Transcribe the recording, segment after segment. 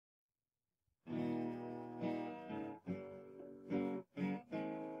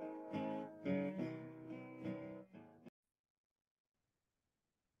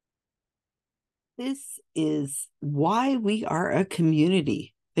This is why we are a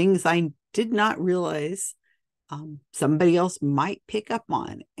community. Things I did not realize somebody else might pick up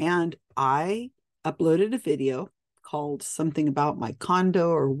on. And I uploaded a video called something about my condo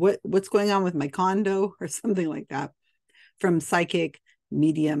or what's going on with my condo or something like that from psychic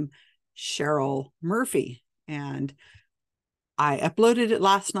medium Cheryl Murphy. And I uploaded it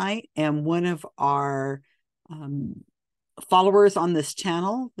last night, and one of our followers on this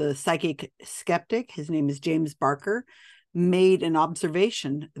channel, the psychic skeptic, his name is James Barker, made an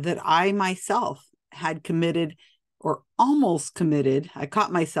observation that I myself had committed or almost committed. I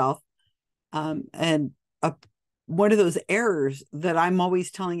caught myself, and one of those errors that I'm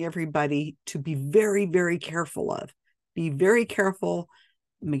always telling everybody to be very, very careful of. Be very careful.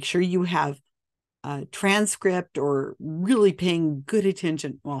 Make sure you have a transcript or really paying good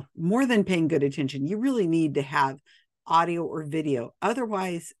attention. Well, more than paying good attention, you really need to have audio or video.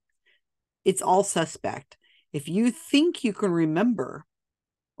 Otherwise, it's all suspect. If you think you can remember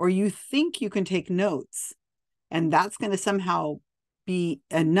or you think you can take notes, and that's going to somehow be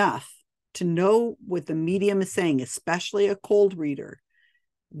enough to know what the medium is saying, especially a cold reader,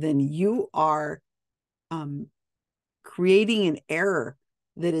 then you are creating an error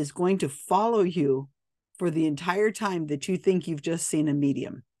that is going to follow you for the entire time that you think you've just seen a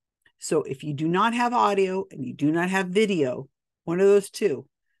medium. So if you do not have audio and you do not have video, one of those two,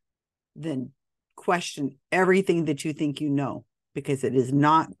 then question everything that you think you know, because it is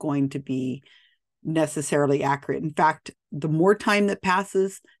not going to be necessarily accurate. In fact, the more time that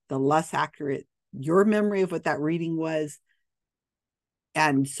passes, the less accurate your memory of what that reading was.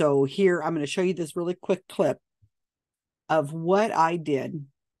 And so here, I'm going to show you this really quick clip of what I did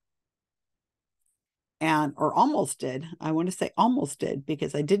or almost did. I want to say almost did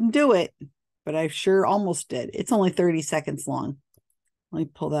because I didn't do it, but I sure almost did. It's only 30 seconds long. Let me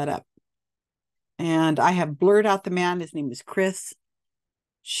pull that up. And I have blurred out the man. His name is Chris.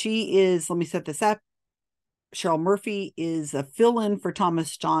 She is, let me set this up. Cheryl Murphy is a fill-in for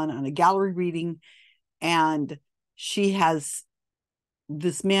Thomas John on a gallery reading. And she has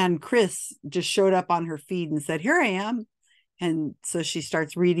this man, Chris, just showed up on her feed and said, "Here I am." And so she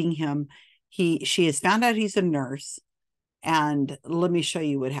starts reading him. She has found out he's a nurse. And let me show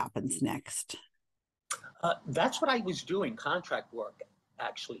you what happens next. That's what I was doing, contract work,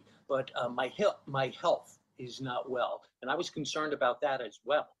 actually. But my health is not well. And I was concerned about that as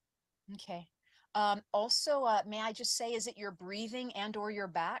well. Okay. Also, may I just say, is it your breathing and or your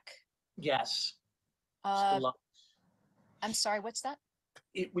back? Yes. I'm sorry, what's that?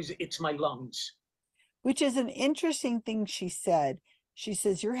 It's my lungs. Which is an interesting thing she said. She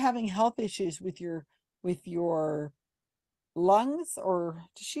says you're having health issues with your lungs, or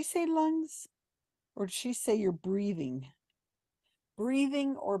did she say lungs? Or did she say you're breathing?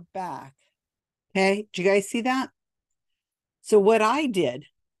 Breathing or back. Okay, do you guys see that? So what I did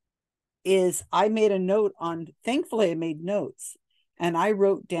is I made a note on, thankfully I made notes, and I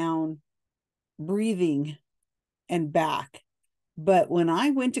wrote down breathing and back. But when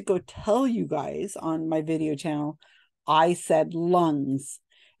I went to go tell you guys on my video channel, I said lungs.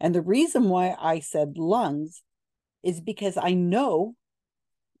 And the reason why I said lungs is because I know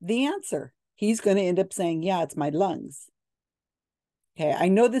the answer. He's going to end up saying, yeah, it's my lungs. Okay, I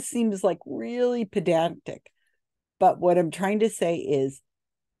know this seems like really pedantic, but what I'm trying to say is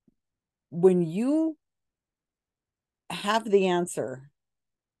when you have the answer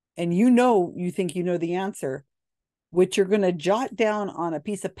and you think you know the answer, what you're going to jot down on a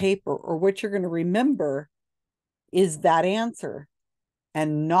piece of paper or what you're going to remember is that answer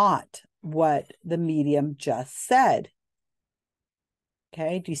and not what the medium just said.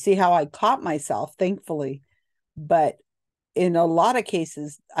 Okay, do you see how I caught myself, thankfully? But in a lot of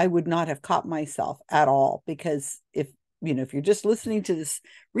cases, I would not have caught myself at all, because if you're just listening to this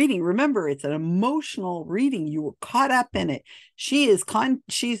reading, remember, it's an emotional reading. You were caught up in it. She's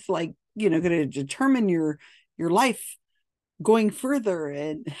like, going to determine your life going further.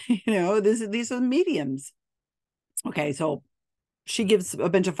 And, these are mediums. Okay. So she gives a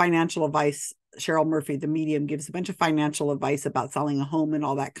bunch of financial advice. Cheryl Murphy, the medium, gives a bunch of financial advice about selling a home and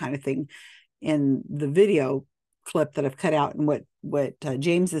all that kind of thing in the video clip that I've cut out. And what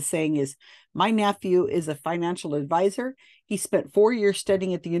James is saying is, my nephew is a financial advisor. He spent 4 years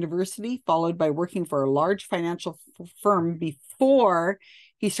studying at the university, followed by working for a large financial firm before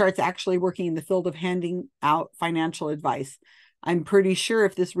he starts actually working in the field of handing out financial advice. I'm pretty sure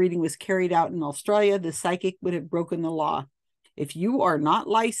if this reading was carried out in Australia, the psychic would have broken the law. If you are not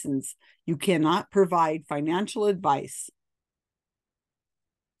licensed, you cannot provide financial advice.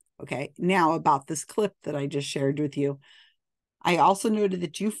 Okay, now about this clip that I just shared with you. I also noted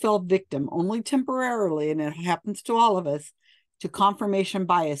that you fell victim only temporarily, and it happens to all of us, to confirmation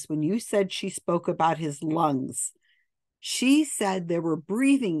bias when you said she spoke about his lungs. She said there were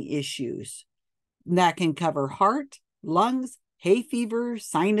breathing issues that can cover heart, lungs, hay fever,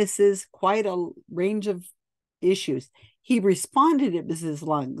 sinuses, quite a range of issues. He responded it was his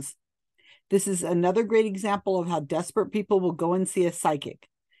lungs. This is another great example of how desperate people will go and see a psychic.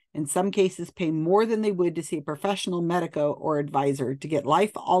 In some cases, pay more than they would to see a professional medico or advisor to get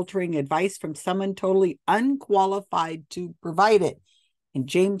life-altering advice from someone totally unqualified to provide it. And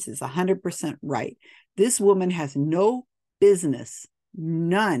James is 100% right. This woman has no business,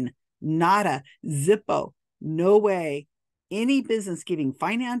 none, nada, zippo, no way, any business giving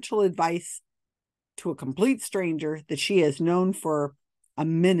financial advice to a complete stranger that she has known for a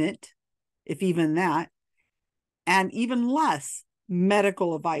minute, if even that, and even less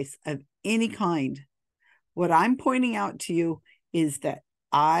medical advice of any kind. What I'm pointing out to you is that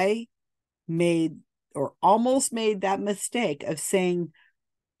I made or almost made that mistake of saying,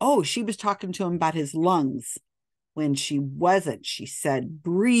 oh, she was talking to him about his lungs when she wasn't. She said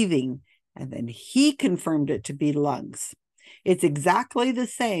breathing, and then he confirmed it to be lungs. It's exactly the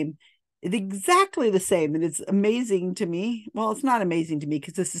same. It's exactly the same. And it's amazing to me. Well, it's not amazing to me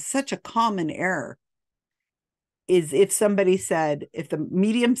because this is such a common error. Is if somebody said, if the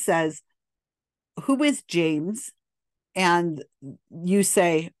medium says, who is James? And you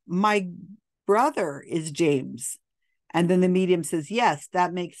say, my brother is James. And then the medium says, yes,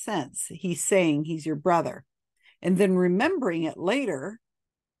 that makes sense. He's saying he's your brother. And then remembering it later,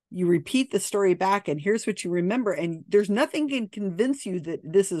 you repeat the story back, and here's what you remember. And there's nothing can convince you that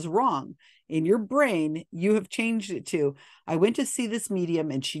this is wrong. In your brain, you have changed it to, I went to see this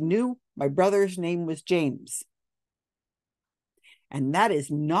medium and she knew my brother's name was James. And that is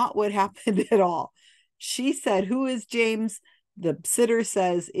not what happened at all. She said, who is James? The sitter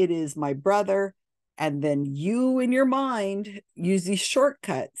says, it is my brother. And then you in your mind use these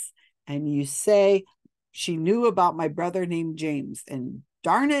shortcuts and you say, she knew about my brother named James. And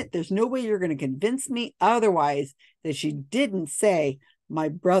darn it, there's no way you're going to convince me otherwise that she didn't say, my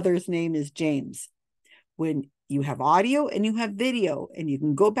brother's name is James. When you have audio and you have video, and you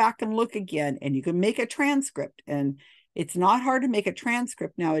can go back and look again, and you can make a transcript. And it's not hard to make a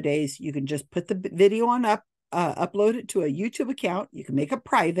transcript nowadays. You can just put the video on upload it to a YouTube account. You can make it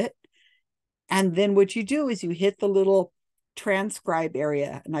private. And then what you do is you hit the little transcribe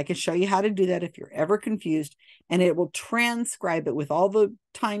area. And I can show you how to do that if you're ever confused. And it will transcribe it with all the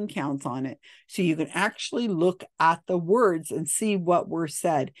time counts on it. So you can actually look at the words and see what were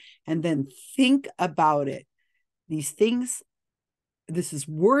said. And then think about it. These things, this is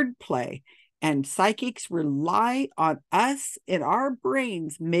wordplay. And psychics rely on us in our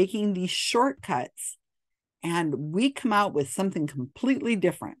brains making these shortcuts. And we come out with something completely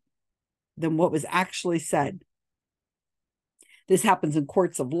different than what was actually said. This happens in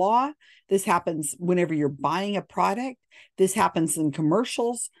courts of law. This happens whenever you're buying a product. This happens in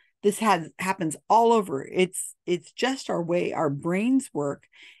commercials. This happens all over. It's just our way our brains work,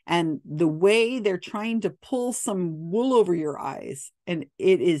 and the way they're trying to pull some wool over your eyes. And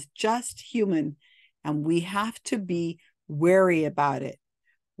it is just human, and we have to be wary about it.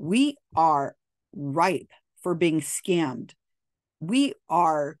 We are ripe for being scammed. We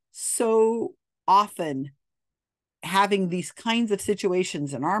are so often having these kinds of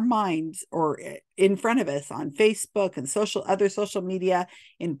situations in our minds or in front of us on Facebook and other social media,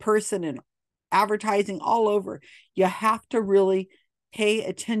 in person and advertising all over. You have to really pay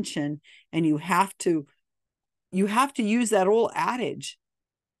attention, and you have to use that old adage.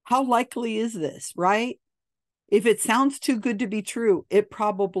 How likely is this, right? If it sounds too good to be true, it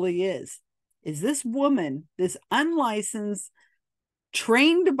probably is. Is this woman, this unlicensed,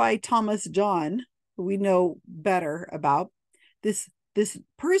 trained by Thomas John, who we know better about, this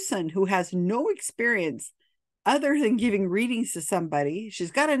person who has no experience other than giving readings to somebody?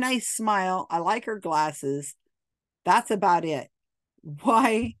 She's got a nice smile. I like her glasses. That's about it.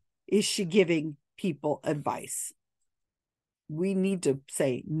 Why is she giving people advice? We need to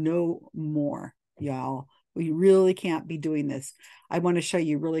say no more, y'all. We really can't be doing this. I want to show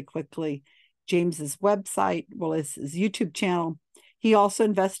you really quickly James's website, well, his YouTube channel. He also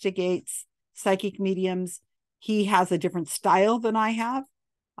investigates psychic mediums. He has a different style than I have.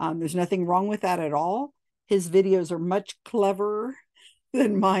 There's nothing wrong with that at all. His videos are much cleverer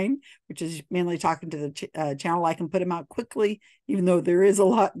than mine, which is mainly talking to the channel. I can put them out quickly, even though there is a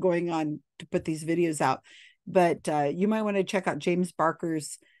lot going on to put these videos out. But you might want to check out James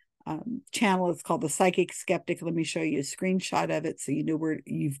Barker's channel. It's called The Psychic Skeptic. Let me show you a screenshot of it so you know where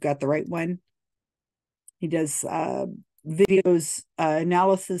you've got the right one. He does videos,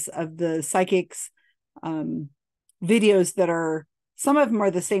 analysis of the psychics, videos that are, some of them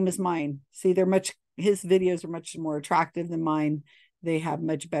are the same as mine. See, his videos are much more attractive than mine. They have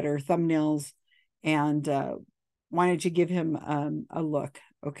much better thumbnails. And why don't you give him a look?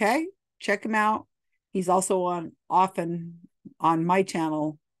 Okay, check him out. He's also often on my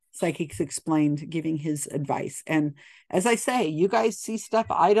channel, Psychics Explained, giving his advice. And as I say, you guys see stuff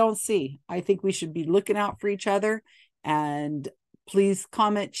I don't see. I think we should be looking out for each other. And please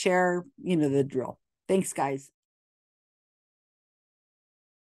comment, share, the drill. Thanks, guys.